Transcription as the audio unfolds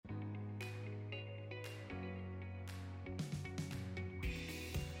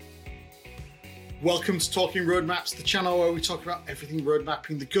Welcome to Talking Roadmaps, the channel where we talk about everything road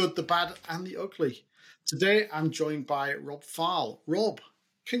mapping, the good, the bad, and the ugly. Today, I'm joined by Rob Phaal. Rob,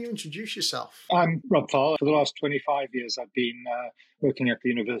 can you introduce yourself? I'm Rob Phaal. For the last 25 years, I've been working at the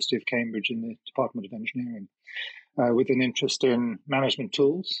University of Cambridge in the Department of Engineering with an interest in management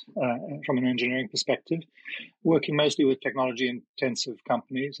tools from an engineering perspective, working mostly with technology-intensive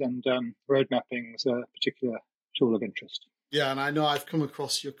companies, and road mapping is a particular tool of interest. Yeah, and I know I've come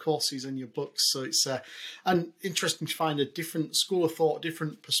across your courses and your books, so it's interesting to find a different school of thought,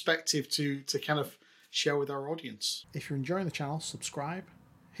 different perspective to kind of share with our audience. If you're enjoying the channel, subscribe,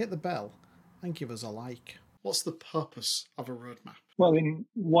 hit the bell, and give us a like. What's the purpose of a roadmap? Well, in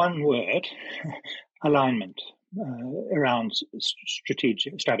one word, alignment around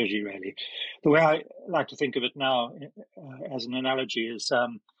strategy, really. The way I like to think of it now as an analogy is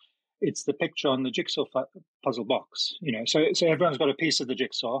it's the picture on the jigsaw puzzle box, So everyone's got a piece of the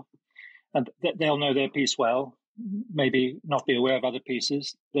jigsaw, and they'll know their piece well. Maybe not be aware of other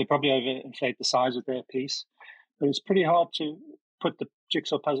pieces. They probably overinflate the size of their piece, but it's pretty hard to put the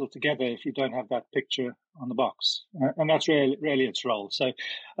jigsaw puzzle together if you don't have that picture on the box, and that's really its role. So,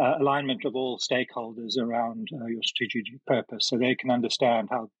 alignment of all stakeholders around your strategic purpose, so they can understand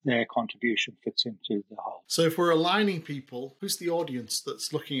how their contribution fits into the whole. So, if we're aligning people, who's the audience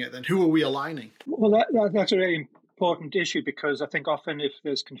that's looking at then? Who are we aligning? Well, that's a really important issue, because I think often if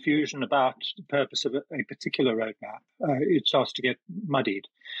there's confusion about the purpose of a particular roadmap, it starts to get muddied,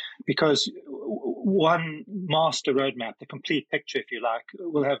 because one master roadmap, the complete picture, if you like,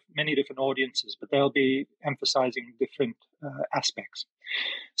 will have many different audiences, but they'll be emphasizing different aspects.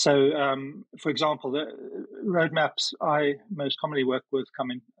 So, for example, the roadmaps I most commonly work with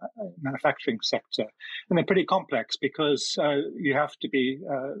come in manufacturing sector, and they're pretty complex because you have to be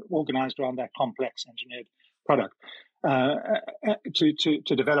organized around that complex engineered product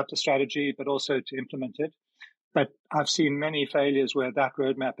to develop the strategy, but also to implement it. But I've seen many failures where that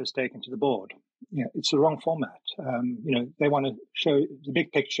roadmap is taken to the board. It's the wrong format. They want to show the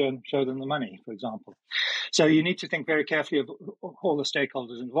big picture and show them the money, for example. So you need to think very carefully of all the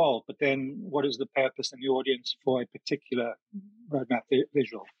stakeholders involved, but then what is the purpose and the audience for a particular roadmap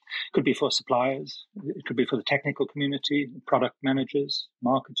visual? It could be for suppliers. It could be for the technical community, product managers,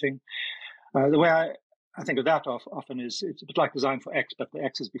 marketing. The way I think of that often is it's a bit like design for X, but the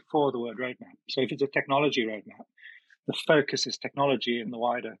X is before the word roadmap. So if it's a technology roadmap, the focus is technology in the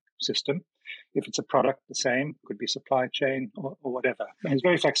wider system. If it's a product, the same, could be supply chain or whatever. And it's a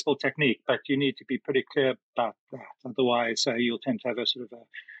very flexible technique, but you need to be pretty clear about that. Otherwise, you'll tend to have a sort of a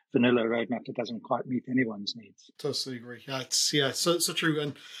vanilla roadmap that doesn't quite meet anyone's needs. Totally agree. So true.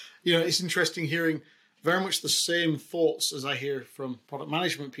 And, it's interesting hearing very much the same thoughts as I hear from product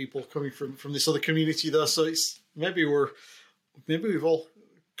management people coming from this other community there. So it's maybe we've all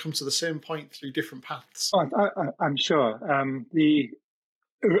come to the same point through different paths. I'm sure. The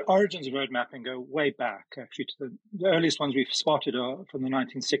origins of road mapping go way back, actually, to the earliest ones we've spotted are from the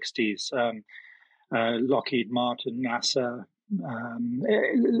 1960s. Lockheed Martin, NASA,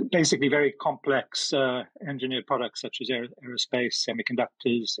 basically very complex engineered products such as aerospace,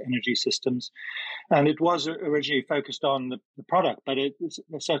 semiconductors, energy systems. And it was originally focused on the product, but it's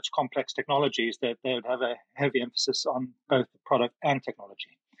such complex technologies that they would have a heavy emphasis on both the product and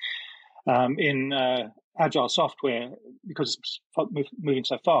technology. In agile software, because it's moving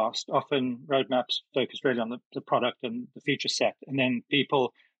so fast, often roadmaps focus really on the product and the feature set, and then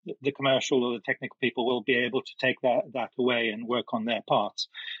people, the commercial or the technical people, will be able to take that away and work on their parts.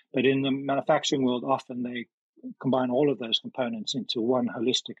 But in the manufacturing world, often they combine all of those components into one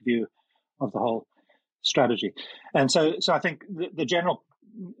holistic view of the whole strategy. And so I think the general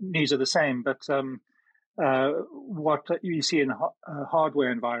needs are the same, but what you see in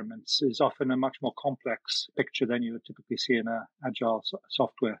hardware environments is often a much more complex picture than you would typically see in an agile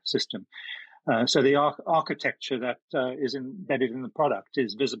software system. So the architecture that is embedded in the product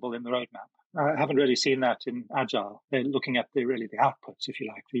is visible in the roadmap. I haven't really seen that in Agile. They're looking at the outputs, if you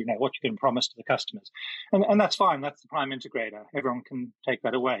like, what you can promise to the customers. And that's fine. That's the prime integrator. Everyone can take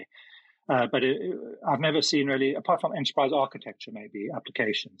that away. But I've never seen really, apart from enterprise architecture, maybe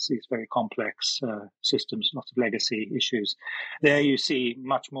applications, these very complex systems, lots of legacy issues. There you see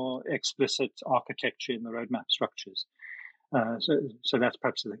much more explicit architecture in the roadmap structures. So that's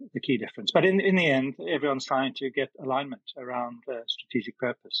perhaps the key difference. But in the end, everyone's trying to get alignment around strategic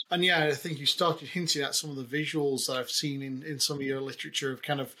purpose. And yeah, I think you started hinting at some of the visuals that I've seen in some of your literature of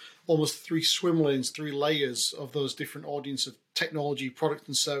kind of almost three swim lanes, three layers of those different audience of technology, product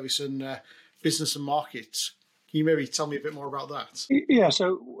and service, and business and markets. Can you maybe tell me a bit more about that? Yeah,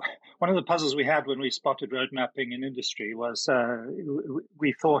 so one of the puzzles we had when we spotted road mapping in industry was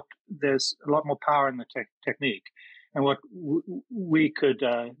we thought there's a lot more power in the technique. And what we could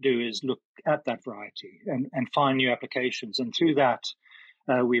do is look at that variety and find new applications. And through that,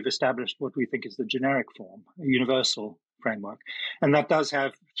 we've established what we think is the generic form, a universal framework. And that does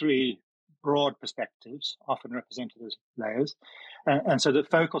have three broad perspectives, often represented as layers. And so the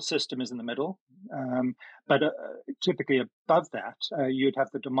focal system is in the middle. But typically above that, you'd have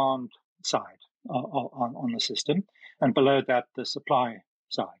the demand side on the system. And below that, the supply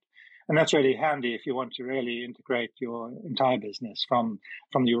side. And that's really handy if you want to really integrate your entire business from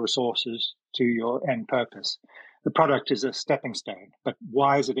your resources to your end purpose. The product is a stepping stone, but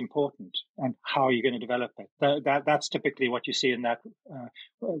why is it important, and how are you going to develop it? That's typically what you see in that.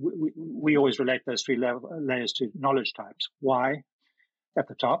 We always relate those three layers to knowledge types. Why at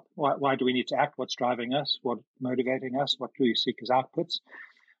the top? Why do we need to act? What's driving us? What's motivating us? What do we seek as outputs?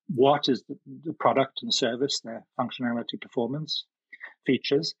 What is the product and service, their functionality, performance,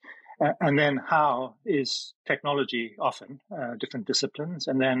 features? And then how is technology often, different disciplines,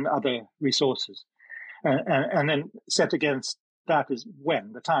 and then other resources. And then set against that is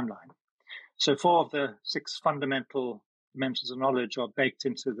when, the timeline. So 4 of the 6 fundamental dimensions of knowledge are baked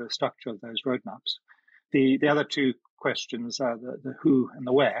into the structure of those roadmaps. The other 2 questions, the who and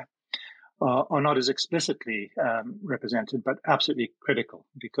the where, are not as explicitly represented, but absolutely critical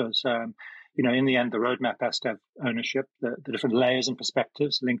because, in the end, the roadmap has to have ownership, the different layers and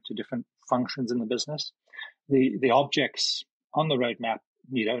perspectives linked to different functions in the business. The objects on the roadmap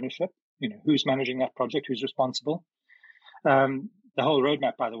need ownership. Who's managing that project, who's responsible. The whole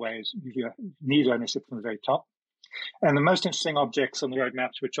roadmap, by the way, you need ownership from the very top. And the most interesting objects on the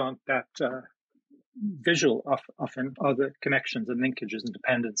roadmaps, which aren't that visual often, are the connections and linkages and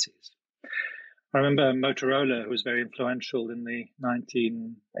dependencies. I remember Motorola, who was very influential in the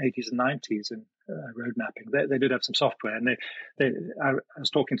 1980s and 90s in road mapping. They did have some software, and I was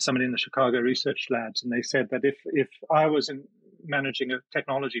talking to somebody in the Chicago research labs, and they said that if I was managing a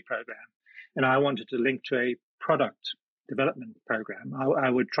technology program and I wanted to link to a product development program,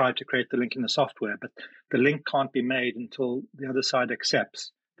 I would try to create the link in the software, but the link can't be made until the other side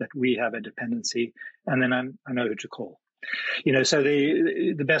accepts that we have a dependency, and then I know who to call. So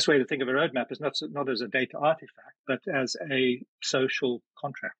the best way to think of a roadmap is not as a data artifact, but as a social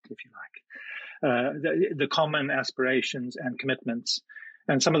contract, if you like. The common aspirations and commitments.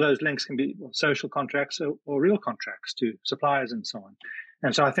 And some of those links can be social contracts or real contracts to suppliers and so on.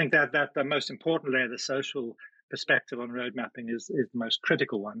 And so I think that the most important layer, the social perspective on road mapping, is the most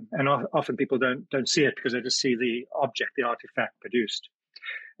critical one. And often people don't see it because they just see the object, the artifact produced.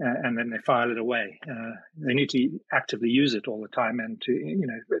 And then they file it away. They need to actively use it all the time and to,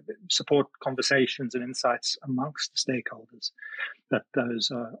 support conversations and insights amongst the stakeholders that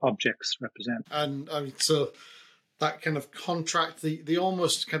those objects represent. And so that kind of contract, the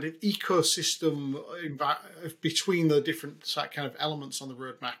almost kind of ecosystem between the different kind of elements on the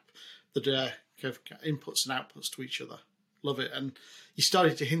roadmap that are kind of inputs and outputs to each other. Love it. And you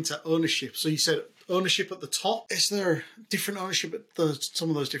started to hint at ownership. So you said ownership at the top. Is there different ownership at some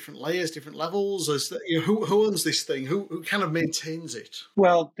of those different layers, different levels? Is that, who owns this thing? Who kind of maintains it?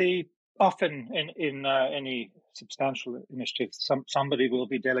 Well, often in any substantial initiative, somebody will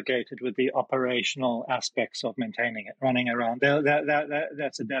be delegated with the operational aspects of maintaining it, running around.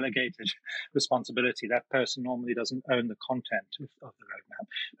 That's a delegated responsibility. That person normally doesn't own the content of the roadmap,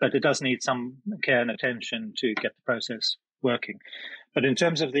 but it does need some care and attention to get the process working. But in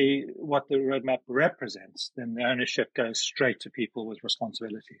terms of what the roadmap represents, then the ownership goes straight to people with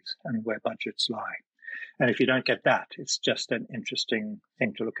responsibilities and where budgets lie. And if you don't get that, it's just an interesting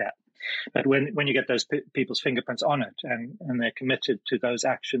thing to look at. But when you get those people's fingerprints on it and they're committed to those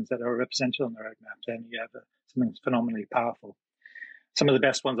actions that are represented on the roadmap, then you have something phenomenally powerful. Some of the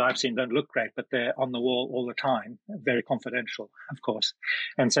best ones I've seen don't look great, but they're on the wall all the time, very confidential, of course.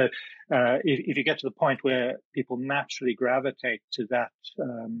 And so if you get to the point where people naturally gravitate to that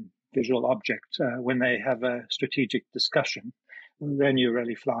visual object when they have a strategic discussion, then you're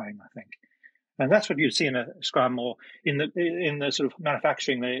really flying, I think. And that's what you'd see in a Scrum, or in the sort of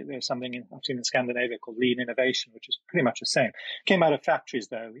manufacturing. There's something I've seen in Scandinavia called lean innovation, which is pretty much the same. Came out of factories,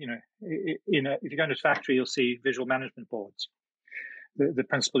 though. If you go into a factory, you'll see visual management boards. The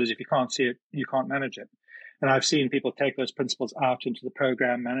principle is if you can't see it, you can't manage it. And I've seen people take those principles out into the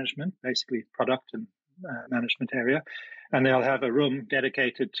program management, basically product and management area, and they'll have a room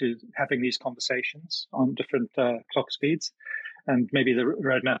dedicated to having these conversations on different clock speeds. And maybe the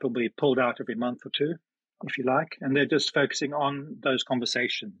roadmap will be pulled out every month or two, if you like. And they're just focusing on those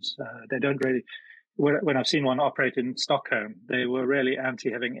conversations. They don't really when I've seen one operate in Stockholm, they were really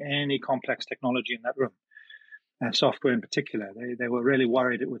anti having any complex technology in that room, and software in particular. They were really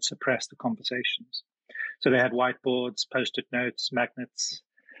worried it would suppress the conversations. So they had whiteboards, post-it notes, magnets.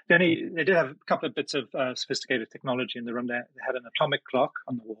 They did have a couple of bits of sophisticated technology in the room. They had an atomic clock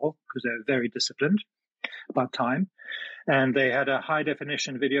on the wall because they were very disciplined about time. And they had a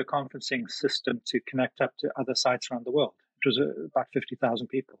high-definition video conferencing system to connect up to other sites around the world. It was about 50,000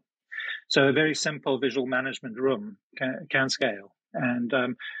 people. So a very simple visual management room can scale. And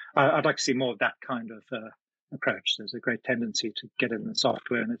I'd like to see more of that kind of approach. There's a great tendency to get in the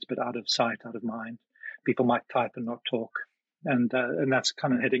software and it's a bit out of sight, out of mind. People might type and not talk. And that's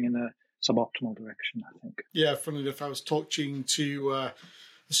kind of heading in a suboptimal direction, I think. Yeah, funny enough, I was talking to a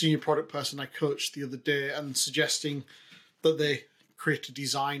senior product person I coached the other day and suggesting that they create a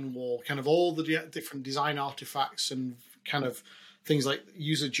design wall, kind of all the different design artifacts and kind of things like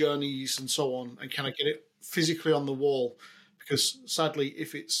user journeys and so on, and kind of get it physically on the wall. Because sadly,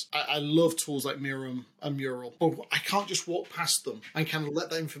 if it's, I love tools like Miriam and Mural, but I can't just walk past them and kind of let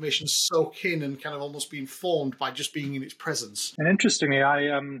that information soak in and kind of almost be informed by just being in its presence. And interestingly,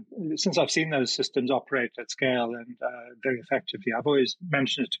 since I've seen those systems operate at scale and very effectively, I've always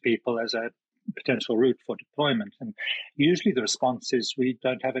mentioned it to people as a potential route for deployment. And usually the response is, we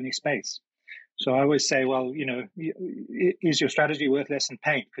don't have any space. So I always say, well, is your strategy worth less than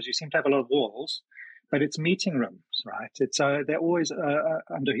paint? Because you seem to have a lot of walls. But it's meeting rooms, right? It's they're always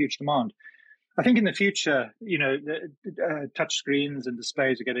under huge demand. I think in the future, touch screens and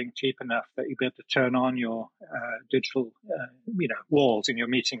displays are getting cheap enough that you'll be able to turn on your digital, walls in your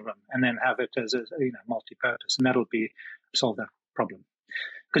meeting room and then have it as a multi-purpose, and that'll solve that problem.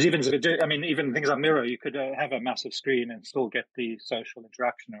 Because even things like Miro, you could have a massive screen and still get the social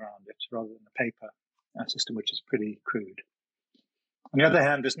interaction around it rather than a paper system, which is pretty crude. On the other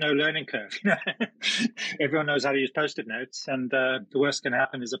hand, there's no learning curve. Everyone knows how to use Post-it notes, and the worst can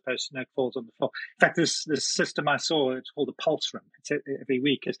happen is a Post-it note falls on the floor. In fact, this system I saw, it's called a Pulse Room. It's every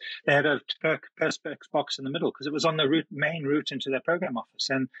week. They had a Perspex box in the middle because it was on the main route into their program office,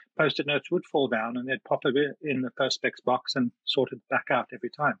 and Post-it notes would fall down, and they'd pop it in the Perspex box and sort it back out every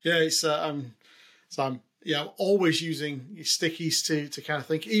time. Yeah, it's I'm always using stickies to kind of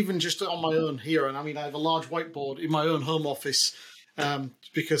think, even just on my own here. And I mean, I have a large whiteboard in my own home office.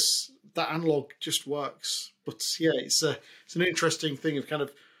 Because that analog just works. But yeah, it's an interesting thing of kind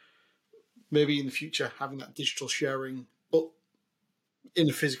of maybe in the future having that digital sharing, but in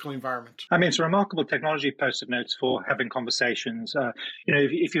a physical environment. I mean, it's a remarkable technology, Post-it notes, for having conversations.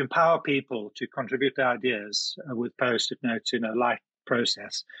 If you empower people to contribute their ideas with Post-it notes in a light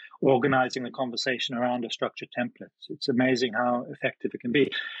process, organizing the conversation around a structured template, it's amazing how effective it can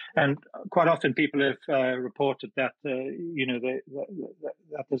be. And quite often people have reported that that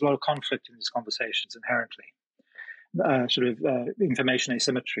there's a lot of conflict in these conversations inherently, information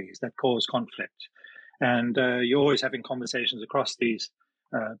asymmetries that cause conflict. And you're always having conversations across these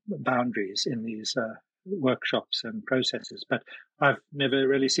boundaries in these workshops and processes, but I've never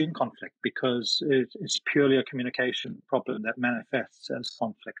really seen conflict because it's purely a communication problem that manifests as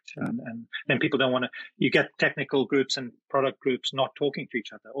conflict, and then people don't want to. You get technical groups and product groups not talking to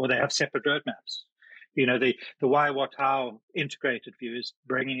each other, or they have separate roadmaps. The why, what, how integrated view is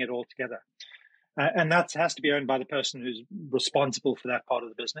bringing it all together, and that has to be owned by the person who's responsible for that part of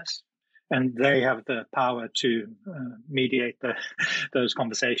the business. And they have the power to mediate those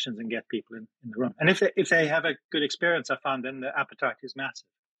conversations and get people in the room. And if they have a good experience, I found then the appetite is massive,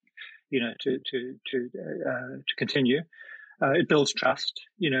 to continue. It builds trust,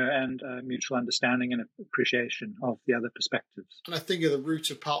 and mutual understanding and appreciation of the other perspectives. And I think at the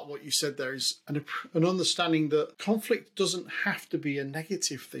root of part of what you said there is an understanding that conflict doesn't have to be a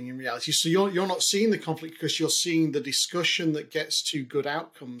negative thing in reality. So you're not seeing the conflict because you're seeing the discussion that gets to good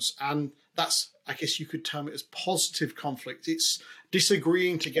outcomes. And that's, I guess you could term it as positive conflict. It's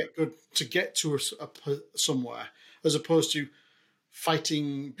disagreeing to get to somewhere, as opposed to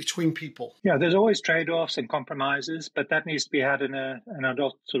fighting between people. Yeah, there's always trade-offs and compromises, but that needs to be had in an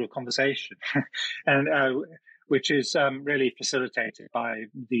adult sort of conversation, and which is really facilitated by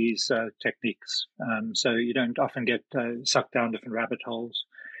these techniques. So you don't often get sucked down different rabbit holes.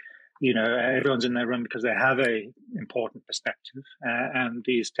 Everyone's in their room because they have a important perspective, and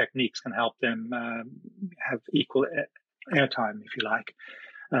these techniques can help them have equal airtime, if you like,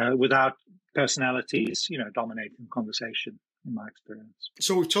 without personalities, dominating the conversation, in my experience.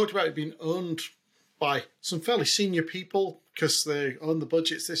 So we've talked about it being owned by some fairly senior people because they own the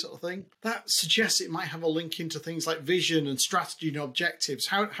budgets, this sort of thing. That suggests it might have a link into things like vision and strategy and objectives.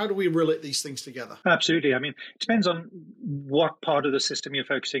 How do we relate these things together? Absolutely. I mean, it depends on what part of the system you're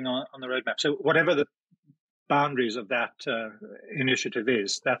focusing on the roadmap. So whatever the boundaries of that initiative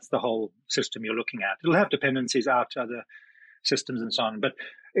is, that's the whole system you're looking at. It'll have dependencies out to other systems and so on, but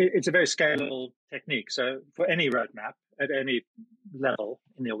it's a very scalable technique. So for any roadmap at any level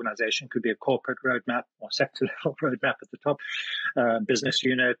in the organization, could be a corporate roadmap or sector level roadmap at the top, business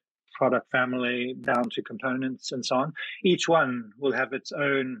unit, product family, down to components and so on. Each one will have its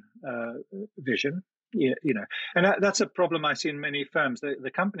own vision. And that's a problem I see in many firms.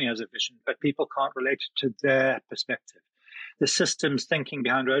 The company has a vision, but people can't relate to their perspective. The systems thinking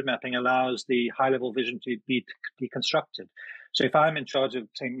behind road mapping allows the high-level vision to be constructed. So if I'm in charge of,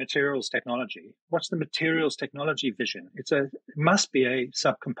 say, materials technology, what's the materials technology vision? It must be a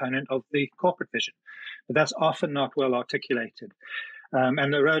subcomponent of the corporate vision, but that's often not well articulated.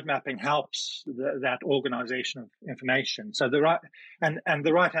 And the road mapping helps that organization of information. So the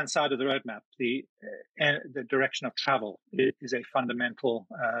right-hand side of the roadmap, the direction of travel is a fundamental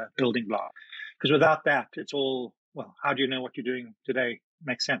building block. Because without that, it's all, well, how do you know what you're doing today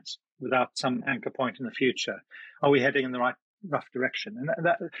makes sense without some anchor point in the future? Are we heading in the right rough direction? And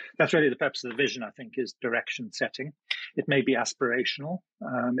that's really the purpose of the vision, I think, is direction setting. It may be aspirational.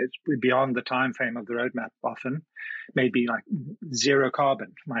 It's beyond the time frame of the roadmap often. Maybe like zero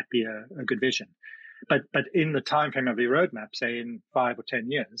carbon might be a good vision. But in the time frame of your roadmap, say in 5 or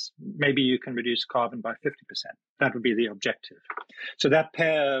 10 years, maybe you can reduce carbon by 50%. That would be the objective. So that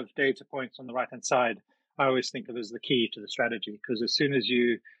pair of data points on the right-hand side, I always think of as the key to the strategy, because as soon as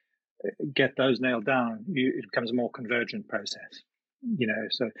you get those nailed down, it becomes a more convergent process.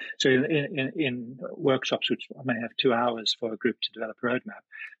 So in workshops, which I may have 2 hours for a group to develop a roadmap,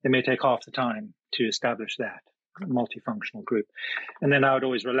 they may take half the time to establish that multifunctional group. And then I would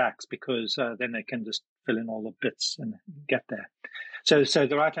always relax because then they can just fill in all the bits and get there. So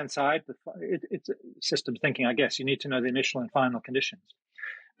the right-hand side, it's system thinking, I guess. You need to know the initial and final conditions.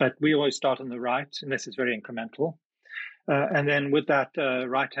 But we always start on the right, unless it's very incremental. And then with that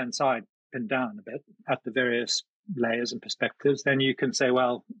right-hand side pinned down a bit at the various layers and perspectives, then you can say,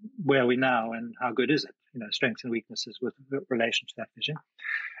 well, where are we now and how good is it? Strengths and weaknesses with relation to that vision.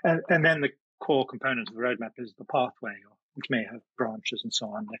 And then the core component of the roadmap is the pathway, which may have branches and so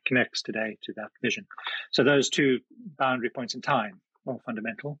on that connects today to that vision. So those two boundary points in time are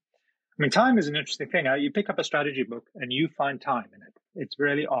fundamental. I mean, time is an interesting thing. You pick up a strategy book and you find time in it. It's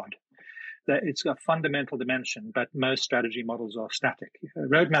really odd. It's a fundamental dimension, but most strategy models are static.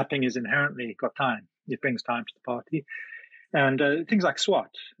 Road mapping is inherently got time. It brings time to the party. And things like SWOT,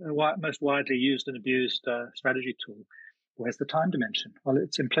 most widely used and abused strategy tool. Where's the time dimension? Well,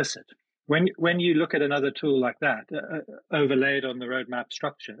 it's implicit. When you look at another tool like that, overlaid on the roadmap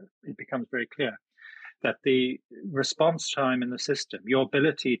structure, it becomes very clear that the response time in the system, your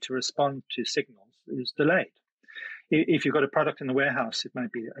ability to respond to signals, is delayed. If you've got a product in the warehouse, it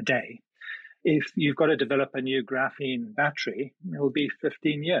might be a day. If you've got to develop a new graphene battery, it will be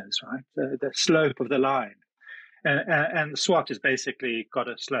 15 years, right? The slope of the line. And SWOT has basically got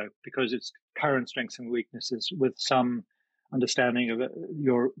a slope because it's current strengths and weaknesses with some understanding of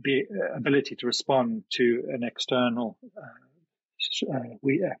your ability to respond to an external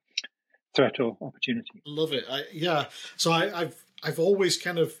threat or opportunity. Love it. So I've always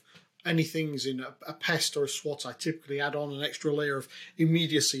kind of, anything's in a pest or a SWOT, I typically add on an extra layer of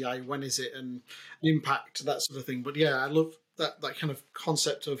immediacy, when is it, and impact, that sort of thing. But yeah, I love that kind of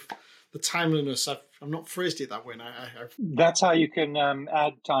concept of the timeliness. I've not phrased it that way. That's how you can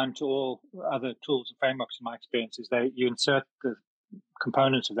add time to all other tools and frameworks, in my experience, is that you insert the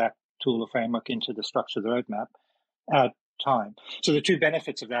components of that tool or framework into the structure of the roadmap, add time. So the two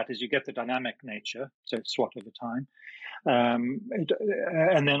benefits of that is you get the dynamic nature, so it's SWOT over time,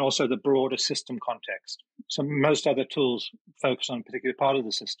 and then also the broader system context. So most other tools focus on a particular part of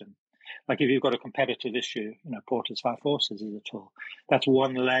the system. Like if you've got a competitive issue, Porter's Five Forces is a tool. That's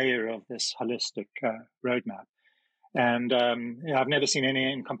one layer of this holistic roadmap. And I've never seen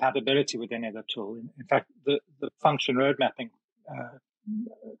any incompatibility with any other tool. In fact, the function road mapping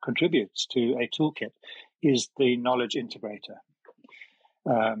contributes to a toolkit is the knowledge integrator.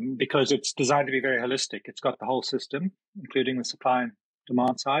 Because it's designed to be very holistic. It's got the whole system, including the supply and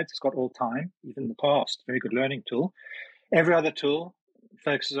demand sides. It's got all time, even the past. Very good learning tool. Every other tool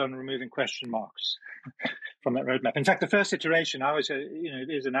focuses on removing question marks from that roadmap. In fact, the first iteration, I always say,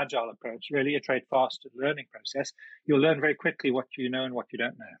 it is an agile approach, really iterate fast learning process. You'll learn very quickly what you know and what you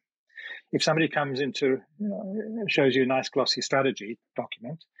don't know. If somebody comes shows you a nice glossy strategy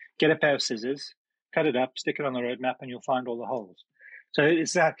document, get a pair of scissors, cut it up, stick it on the roadmap, and you'll find all the holes. So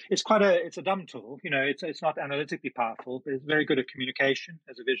it's a dumb tool. It's not analytically powerful, but it's very good at communication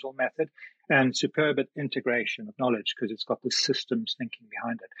as a visual method, and superb at integration of knowledge because it's got the systems thinking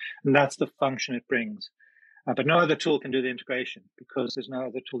behind it, and that's the function it brings. But no other tool can do the integration because there's no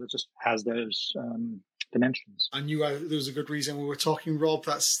other tool that just has those dimensions. I knew there was a good reason we were talking, Rob.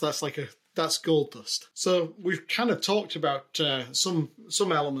 That's gold dust. So we've kind of talked about some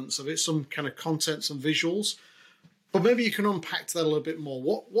elements of it, some kind of contents and visuals. But maybe you can unpack that a little bit more.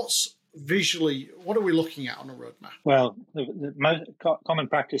 What's visually, what are we looking at on a roadmap? Well, the most common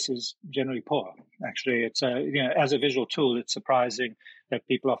practice is generally poor. Actually, it's as a visual tool, it's surprising that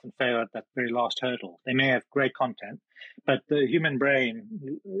people often fail at that very last hurdle. They may have great content, but the human brain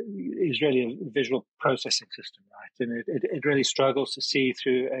is really a visual processing system, right? And it really struggles to see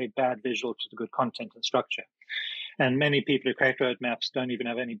through a bad visual to the good content and structure. And many people who create roadmaps don't even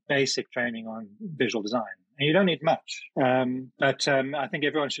have any basic training on visual design. And you don't need much. But I think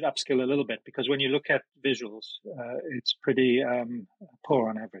everyone should upskill a little bit because when you look at visuals, it's pretty poor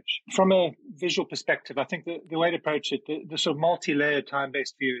on average. From a visual perspective, I think the way to approach it, the sort of multi-layered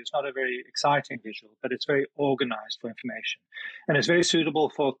time-based view is not a very exciting visual, but it's very organized for information. And it's very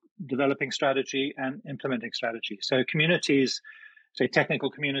suitable for developing strategy and implementing strategy. So communities, say technical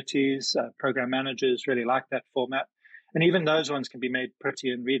communities, program managers really like that format. And even those ones can be made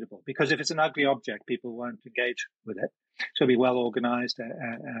pretty and readable because if it's an ugly object, people won't engage with it. So it'll be well organized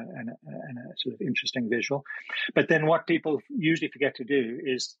and a sort of interesting visual. But then what people usually forget to do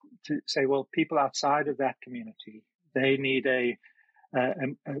is to say, well, people outside of that community, they need a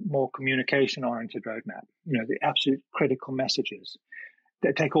more communication-oriented roadmap, the absolute critical messages.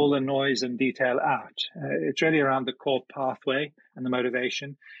 They take all the noise and detail out. It's really around the core pathway and the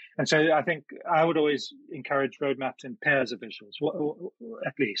motivation. And so I think I would always encourage roadmaps in pairs of visuals,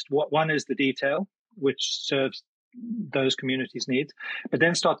 at least. One is the detail, which serves those communities' needs, but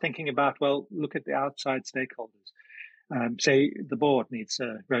then start thinking about, well, look at the outside stakeholders. Say the board needs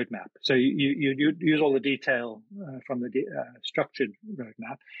a roadmap. So you use all the detail from the structured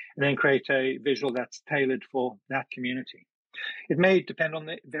roadmap and then create a visual that's tailored for that community. It may depend on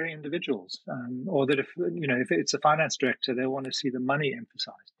the very individuals, or that if it's a finance director, they want to see the money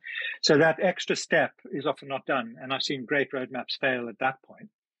emphasized. So that extra step is often not done, and I've seen great roadmaps fail at that point.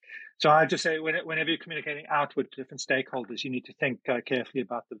 So I just say whenever you're communicating outward to different stakeholders, you need to think carefully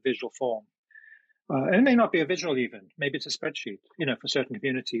about the visual form. And it may not be a visual even, maybe it's a spreadsheet, for certain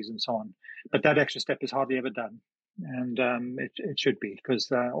communities and so on. But that extra step is hardly ever done, and it should be because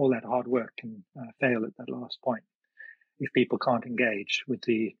all that hard work can fail at that last point if people can't engage with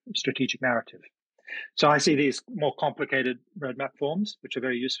the strategic narrative. So I see these more complicated roadmap forms, which are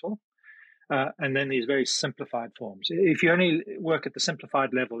very useful, and then these very simplified forms. If you only work at the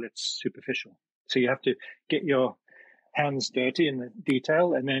simplified level, it's superficial. So you have to get your hands dirty in the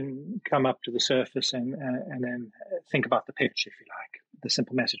detail and then come up to the surface and then think about the pitch, if you like, the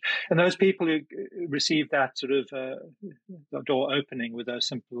simple message. And those people who receive that sort of door opening with those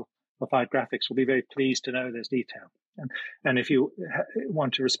simplified graphics will be very pleased to know there's detail. And if you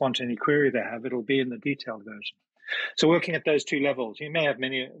want to respond to any query they have, it'll be in the detailed version. So working at those two levels, you may have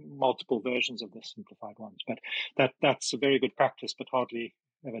multiple versions of the simplified ones, but that's a very good practice, but hardly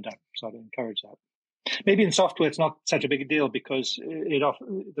ever done. So I'd encourage that. Maybe in software, it's not such a big deal because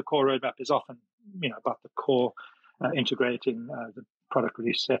the core roadmap is often, about the core integrating the product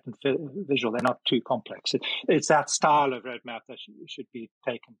release set and visual. They're not too complex. It's that style of roadmap that should be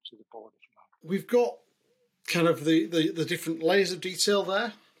taken to the board, if you like. We've got kind of the different layers of detail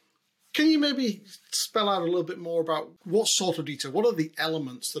there. Can you maybe spell out a little bit more about what sort of detail? What are the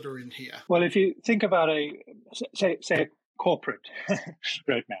elements that are in here? Well, if you think about a corporate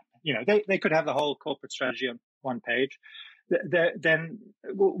roadmap, they could have the whole corporate strategy on one page. Then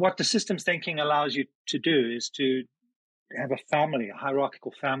what the systems thinking allows you to do is to have a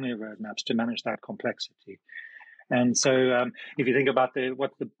hierarchical family of roadmaps to manage that complexity. And so if you think about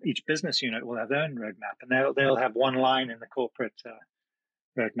each business unit will have their own roadmap, and they'll have one line in the corporate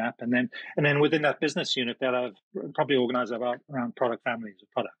roadmap, and then within that business unit they'll have probably organized around product families of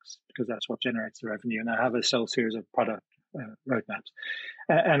products because that's what generates the revenue, and they'll have a whole series of product roadmaps,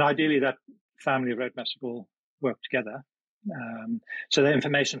 and ideally that family of roadmaps will all work together, so the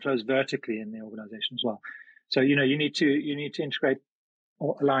information flows vertically in the organization as well. So you need to integrate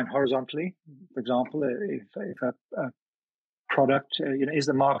or align horizontally. For example, if a product, is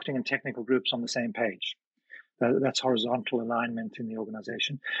the marketing and technical groups on the same page? That's horizontal alignment in the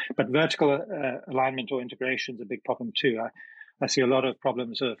organization. But vertical alignment or integration is a big problem too. I see a lot of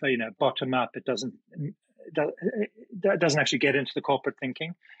problems of, bottom up. It doesn't doesn't actually get into the corporate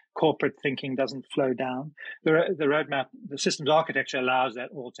thinking. Corporate thinking doesn't flow down. The roadmap, the systems architecture allows that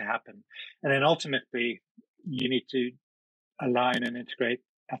all to happen. And then ultimately, you need to align and integrate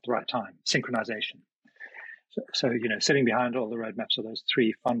at the right time, synchronization. So sitting behind all the roadmaps are those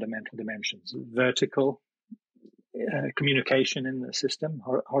three fundamental dimensions: vertical communication in the system,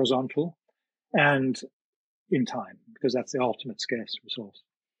 horizontal, and in time, because that's the ultimate scarce resource.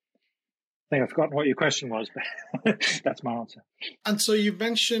 I think I've forgotten what your question was, but that's my answer. And so you've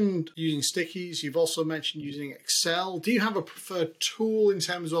mentioned using stickies. You've also mentioned using Excel. Do you have a preferred tool in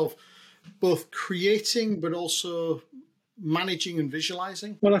terms of both creating but also managing and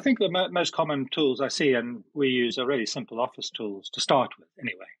visualizing? Well, I think the most common tools I see and we use are really simple office tools to start with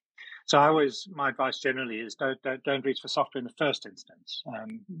anyway. So my advice generally is don't reach for software in the first instance.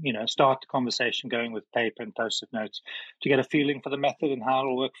 Start the conversation going with paper and post-it notes to get a feeling for the method and how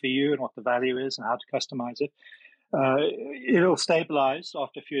it'll work for you and what the value is and how to customize it. It'll stabilize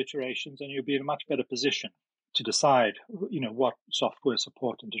after a few iterations, and you'll be in a much better position to decide, what software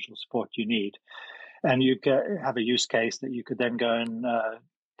support and digital support you need. And you have a use case that you could then go and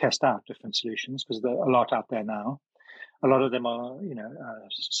test out different solutions, because there are a lot out there now. A lot of them are,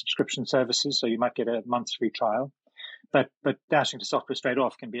 subscription services, so you might get a month's free trial. But dashing to software straight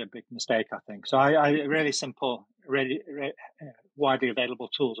off can be a big mistake, I think. So I really simple, widely available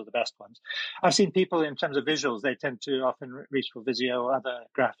tools are the best ones. I've seen people in terms of visuals, they tend to often reach for Visio or other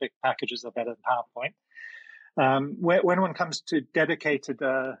graphic packages that are better than PowerPoint. When one comes to dedicated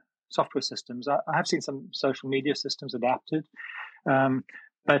software systems, I have seen some social media systems adapted.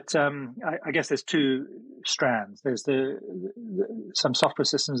 But I guess there's two strands. There's some software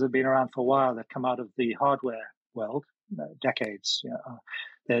systems that have been around for a while that come out of the hardware world, decades.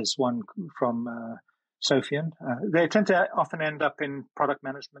 There's one from Sofian. They tend to often end up in product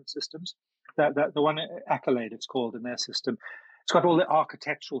management systems. The one Accolade, it's called, in their system, it's got all the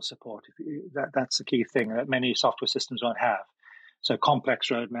architectural support. That's the key thing that many software systems won't have. So complex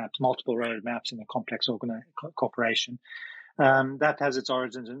roadmaps, multiple roadmaps in a complex corporation. That has its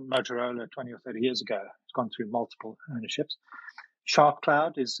origins in Motorola 20 or 30 years ago. It's gone through multiple ownerships. Sharp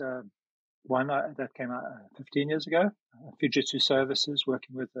Cloud is one that came out 15 years ago. Fujitsu Services,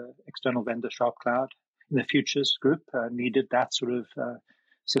 working with the external vendor Sharp Cloud in the Futures group, needed that sort of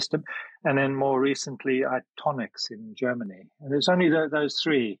system. And then more recently, Itonix in Germany. And there's only those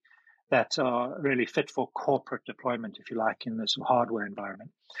three that are really fit for corporate deployment, if you like, in this hardware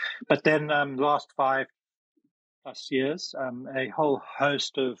environment. But then last 5+ years, a whole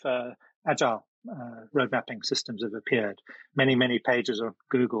host of agile road mapping systems have appeared. Many pages of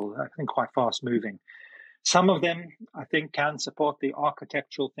Google, I think quite fast moving. Some of them, I think, can support the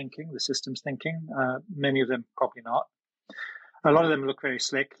architectural thinking, the systems thinking. Many of them probably not. A lot of them look very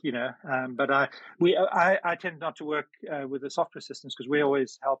slick, but I tend not to work with the software systems because we're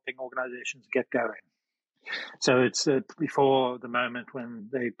always helping organizations get going. So it's before the moment when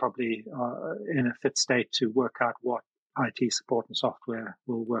they probably are in a fit state to work out what IT support and software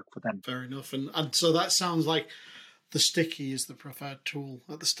will work for them. Fair enough. And so that sounds like the sticky is the preferred tool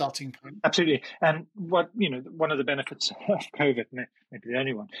at the starting point. Absolutely. And one of the benefits of COVID, maybe the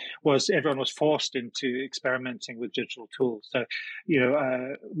only one, was everyone was forced into experimenting with digital tools. So,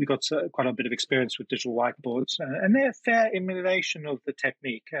 we got quite a bit of experience with digital whiteboards, and they're a fair emulation of the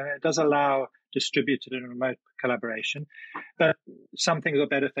technique. It does allow distributed and remote collaboration, but some things are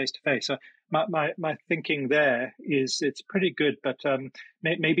better face to face. So my thinking there is it's pretty good, but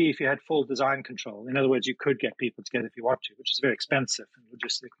maybe if you had full design control, in other words, you could get people together if you want to, which is very expensive and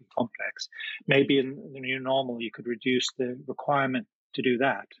logistically complex. Maybe in the new normal, you could reduce the requirement to do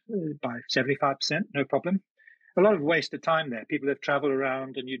that by 75%, no problem. A lot of wasted time there. People have traveled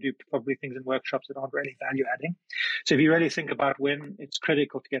around and you do probably things in workshops that aren't really value adding. So if you really think about when it's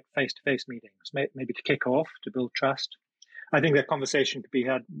critical to get face-to-face meetings, maybe to kick off, to build trust, I think that conversation could be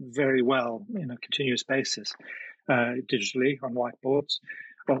had very well in a continuous basis, digitally on whiteboards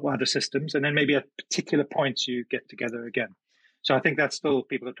or other systems. And then maybe at particular points you get together again. So I think that's still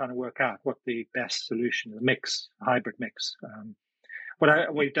people are trying to work out what the best solution, the mix, hybrid mix.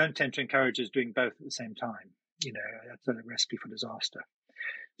 What we don't tend to encourage is doing both at the same time. That's a recipe for disaster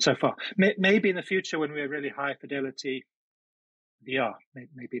so far. Maybe in the future when we're really high fidelity VR,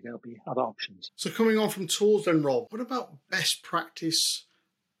 maybe there'll be other options. So coming on from tools then, Rob, what about best practice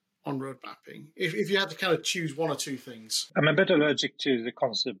on road mapping? If you had to kind of choose one or two things. I'm a bit allergic to the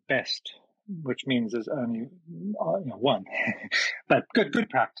concept best, which means there's only one. But good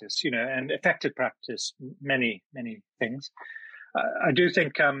practice, and effective practice, many things. I do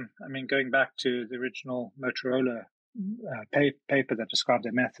think, going back to the original Motorola paper that described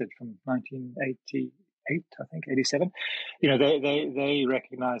their method from 1980, I think 87. They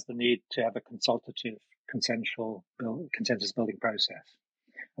recognize the need to have a consultative, consensus building process.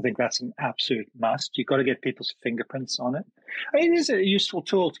 I think that's an absolute must. You've got to get people's fingerprints on it. It is a useful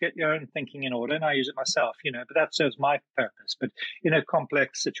tool to get your own thinking in order, and I use it myself, but that serves my purpose. But in a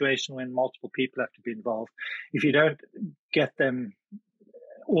complex situation when multiple people have to be involved, if you don't get them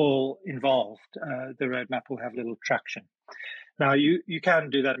all involved, the roadmap will have little traction. Now, you can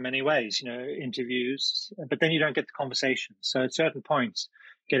do that in many ways, interviews, but then you don't get the conversation. So at certain points,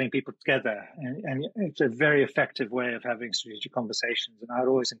 getting people together, and it's a very effective way of having strategic conversations. And I would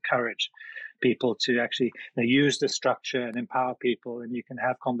always encourage people to actually use the structure and empower people, and you can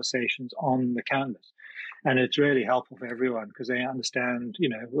have conversations on the canvas. And it's really helpful for everyone because they understand,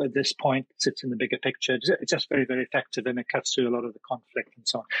 where this point sits in the bigger picture. It's just very, very effective, and it cuts through a lot of the conflict and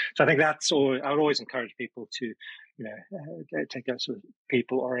so on. So I think I would always encourage people to, take a sort of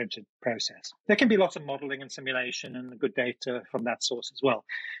people-oriented process. There can be lots of modeling and simulation and good data from that source as well.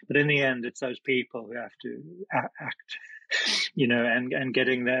 But in the end, it's those people who have to act, and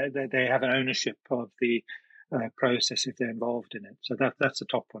getting they have an ownership of the process if they're involved in it. So that's the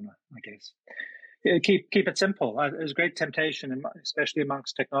top one, I guess. Keep it simple. There's great temptation, especially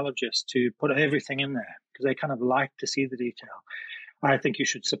amongst technologists, to put everything in there because they kind of like to see the detail. I think you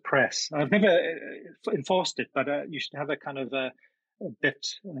should suppress. I've never enforced it, but you should have a kind of a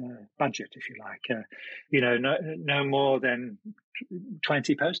bit budget, if you like. No more than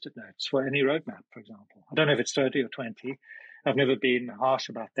 20 post-it notes for any roadmap, for example. I don't know if it's 30 or 20. I've never been harsh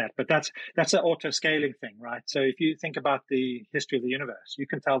about that, but that's an auto-scaling thing, right? So if you think about the history of the universe, you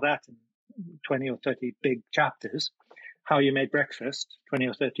can tell that in 20 or 30 big chapters. How you made breakfast, 20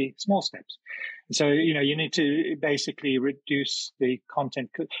 or 30 small steps. And so, you need to basically reduce the content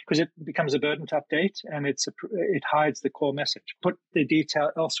because it becomes a burden to update and it hides the core message. Put the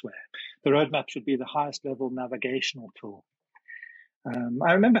detail elsewhere. The roadmap should be the highest level navigational tool.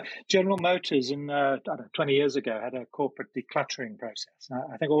 I remember General Motors 20 years ago had a corporate decluttering process.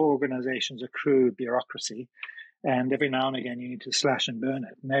 I think all organizations accrue bureaucracy. And every now and again, you need to slash and burn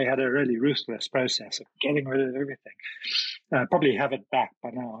it. And they had a really ruthless process of getting rid of everything. Probably have it back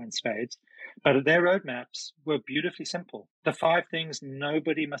by now in spades. But their roadmaps were beautifully simple. The 5 things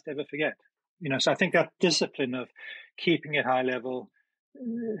nobody must ever forget. So I think that discipline of keeping it high level,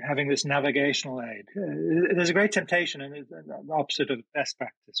 having this navigational aid, there's a great temptation, and the opposite of best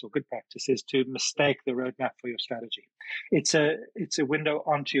practice or good practice is to mistake the roadmap for your strategy. It's a window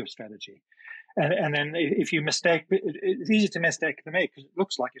onto your strategy. And then if you mistake, it's easy to mistake for me because it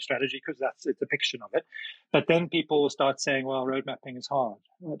looks like your strategy because that's a depiction of it. But then people will start saying, well, road mapping is hard.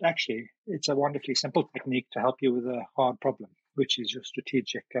 But actually, it's a wonderfully simple technique to help you with a hard problem, which is your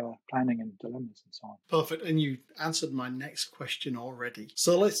strategic planning and dilemmas and so on. Perfect. And you answered my next question already.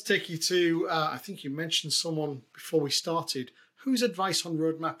 So let's take you to, I think you mentioned someone before we started. Whose advice on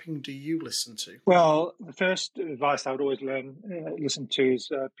road mapping do you listen to? Well, the first advice I would always listen to is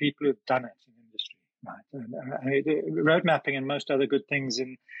people who've done it in the industry. Right? And road mapping and most other good things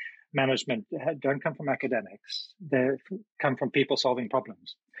in management don't come from academics. They come from people solving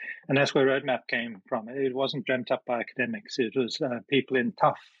problems. And that's where roadmap came from. It wasn't dreamt up by academics. It was people in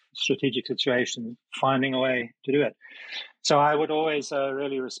tough strategic situations finding a way to do it. So I would always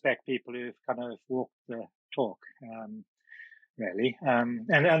really respect people who've kind of walked the talk. Really. And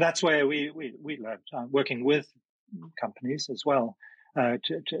that's where we learned, working with companies as well,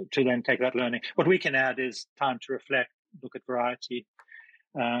 to then take that learning. What we can add is time to reflect, look at variety,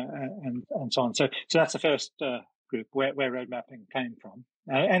 and so on. So that's the first group where road mapping came from.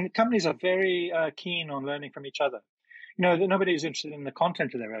 And companies are very keen on learning from each other. Nobody's interested in the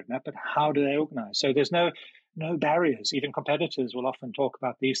content of their roadmap, but how do they organize? So there's no barriers. Even competitors will often talk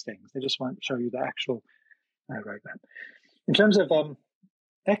about these things. They just won't show you the actual roadmap. In terms of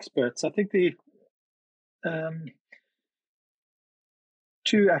experts, I think the they're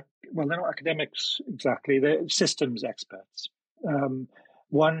not academics exactly, they're systems experts.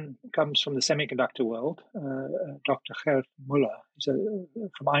 One comes from the semiconductor world, Dr. Gert Muller. He's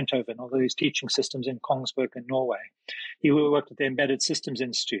from Eindhoven, although he's teaching systems in Kongsberg in Norway. He worked at the Embedded Systems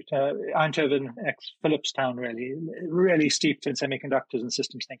Institute. Eindhoven, ex-Philipstown, really steeped in semiconductors and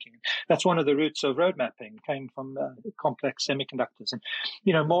systems thinking. That's one of the roots of road mapping, came from complex semiconductors. And,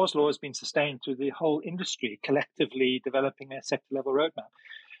 Moore's law has been sustained through the whole industry, collectively developing a sector-level roadmap.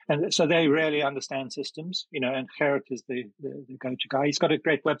 And so they really understand systems, and Gerrit is the go-to guy. He's got a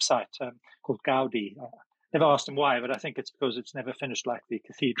great website called Gaudi. Never asked him why, but I think it's because it's never finished like the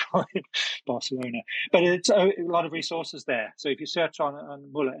cathedral in Barcelona. But it's a lot of resources there. So if you search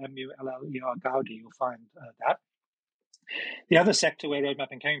on Muller, M-U-L-L-E-R, Gaudi, you'll find that. The other sector where road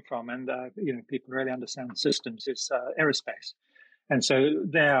mapping came from, and people really understand systems, is aerospace. And so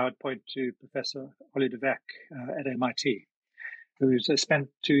there I'd point to Professor Ollie de Weck at MIT, who's spent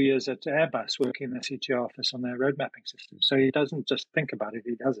 2 years at Airbus working in the CTO office on their road mapping system. So he doesn't just think about it,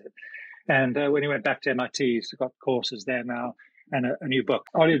 he does it. And when he went back to MIT, he's got courses there now and a new book.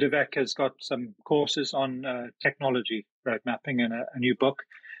 Ollie de Weck has got some courses on technology road mapping and a new book.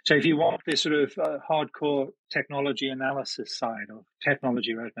 So if you want this sort of hardcore technology analysis side of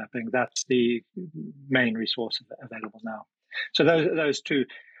technology road mapping, that's the main resource available now. So those two.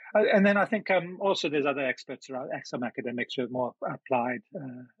 And then I think also there's other experts around, some academics with more applied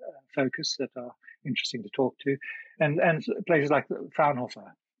focus that are interesting to talk to. And places like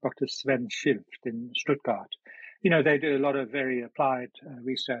Fraunhofer, Dr. Sven Schilft in Stuttgart. They do a lot of very applied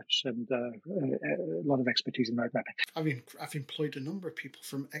research and a lot of expertise in road mapping. I've employed a number of people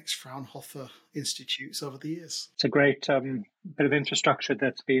from ex-Fraunhofer institutes over the years. It's a great bit of infrastructure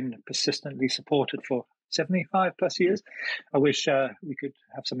that's been persistently supported for 75 plus years. I wish we could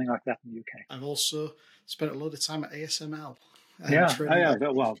have something like that in the UK. I've also spent a lot of time at ASML.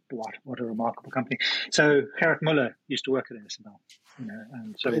 Well, what a remarkable company. So Gerrit Muller used to work at ASML,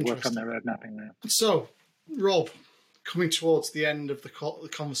 and so we worked on their road mapping there. So, Rob, coming towards the end of the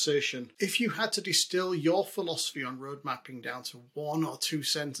conversation, if you had to distill your philosophy on road mapping down to 1 or 2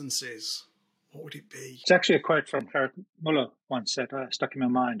 sentences, what would it be? It's actually a quote from Gerrit Muller once that stuck in my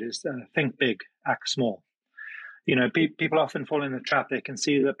mind, is think big, act small. People often fall in the trap. They can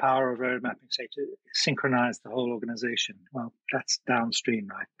see the power of road mapping, say, to synchronize the whole organization. Well, that's downstream,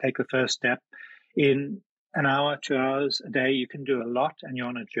 right? Take the first step. In an hour, 2 hours a day, you can do a lot, and you're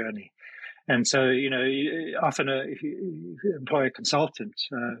on a journey. And so, often if you employ a consultant,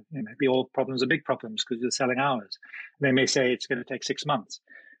 maybe all problems are big problems because you're selling hours. They may say it's going to take 6 months.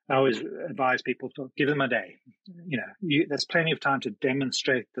 I always advise people to give them a day. There's plenty of time to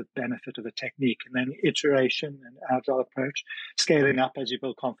demonstrate the benefit of a technique, and then iteration and agile approach, scaling up as you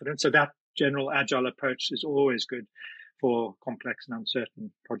build confidence. So that general agile approach is always good for complex and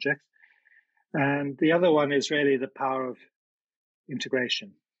uncertain projects. And the other one is really the power of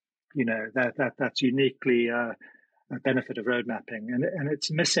integration. That's uniquely a benefit of road mapping, and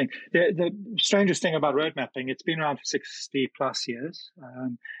it's missing. The strangest thing about road mapping, it's been around for 60 plus years,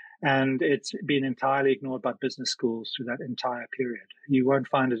 and it's been entirely ignored by business schools through that entire period. You won't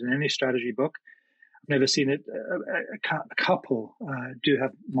find it in any strategy book. I've never seen it. A couple do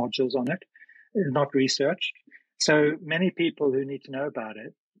have modules on it, not researched. So many people who need to know about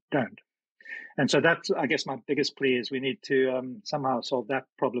it don't. And so that's, I guess, my biggest plea is we need to somehow solve that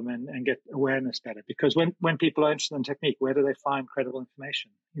problem and get awareness better. Because when people are interested in technique, where do they find credible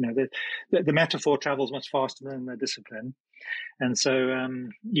information? The metaphor travels much faster than the discipline. And so,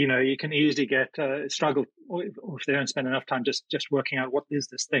 you can easily get struggle, or if they don't spend enough time just working out what is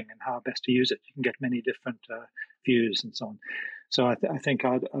this thing and how best to use it. You can get many different views and so on. So I think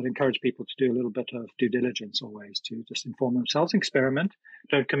I'd encourage people to do a little bit of due diligence always, to just inform themselves, experiment,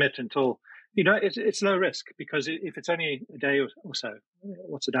 don't commit until, it's low risk, because if it's only a day or so,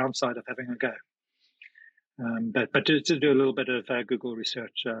 what's the downside of having a go? But to do a little bit of Google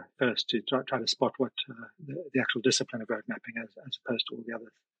research first to try to spot what the actual discipline of road mapping is, as opposed to all the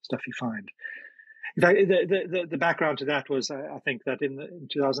other stuff you find. In fact, the background to that was, I think that in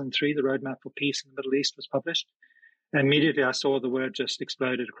 2003, the Roadmap for Peace in the Middle East was published. And immediately I saw the word just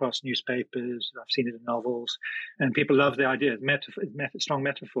exploded across newspapers. I've seen it in novels, and people love the idea. Strong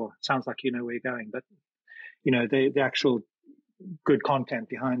metaphor. It sounds like you know where you're going, but the actual good content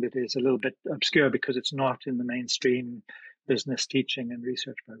behind it is a little bit obscure because it's not in the mainstream business teaching and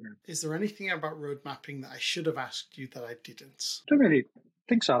research program. Is there anything about road mapping that I should have asked you that I didn't? I don't really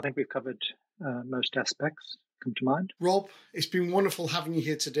think so. I think we've covered most aspects come to mind. Rob, it's been wonderful having you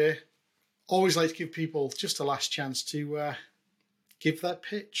here today. Always like to give people just a last chance to give that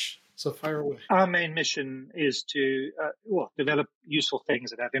pitch. So fire away. Our main mission is to develop useful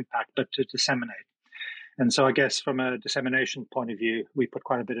things that have impact, but to disseminate. And so I guess from a dissemination point of view, we put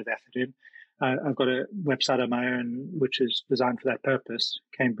quite a bit of effort in. I've got a website of my own, which is designed for that purpose,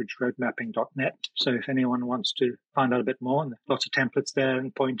 cambridgeroadmapping.net. So if anyone wants to find out a bit more, and lots of templates there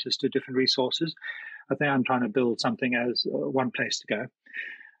and pointers to different resources, I think I'm trying to build something as one place to go.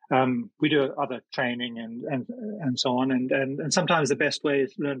 We do other training and so on, and sometimes the best way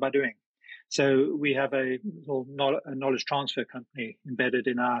is learn by doing. So we have a knowledge transfer company embedded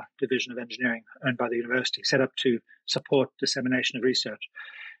in our division of engineering, owned by the university, set up to support dissemination of research.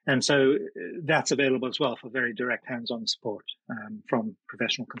 And so that's available as well for very direct hands-on support from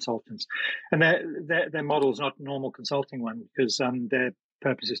professional consultants. And their model is not a normal consulting one, because they're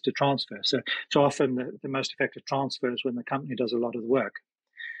purpose is to transfer. So often the most effective transfer is when the company does a lot of the work.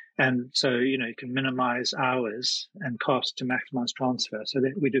 And so, you can minimize hours and cost to maximize transfer. So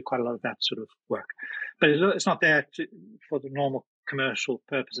we do quite a lot of that sort of work. But it's not there for the normal commercial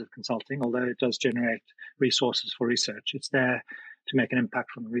purpose of consulting, although it does generate resources for research. It's there to make an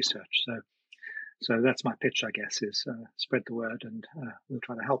impact from the research. So that's my pitch, I guess, is spread the word, and we'll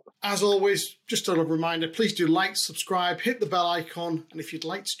try to help. As always, just a reminder, please do like, subscribe, hit the bell icon, and if you'd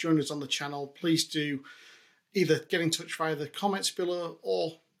like to join us on the channel, please do either get in touch via the comments below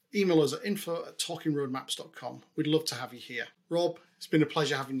or email us at info@talkingroadmaps.com. We'd love to have you here. Rob, it's been a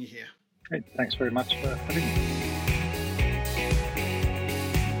pleasure having you here. Great. Thanks very much for having me.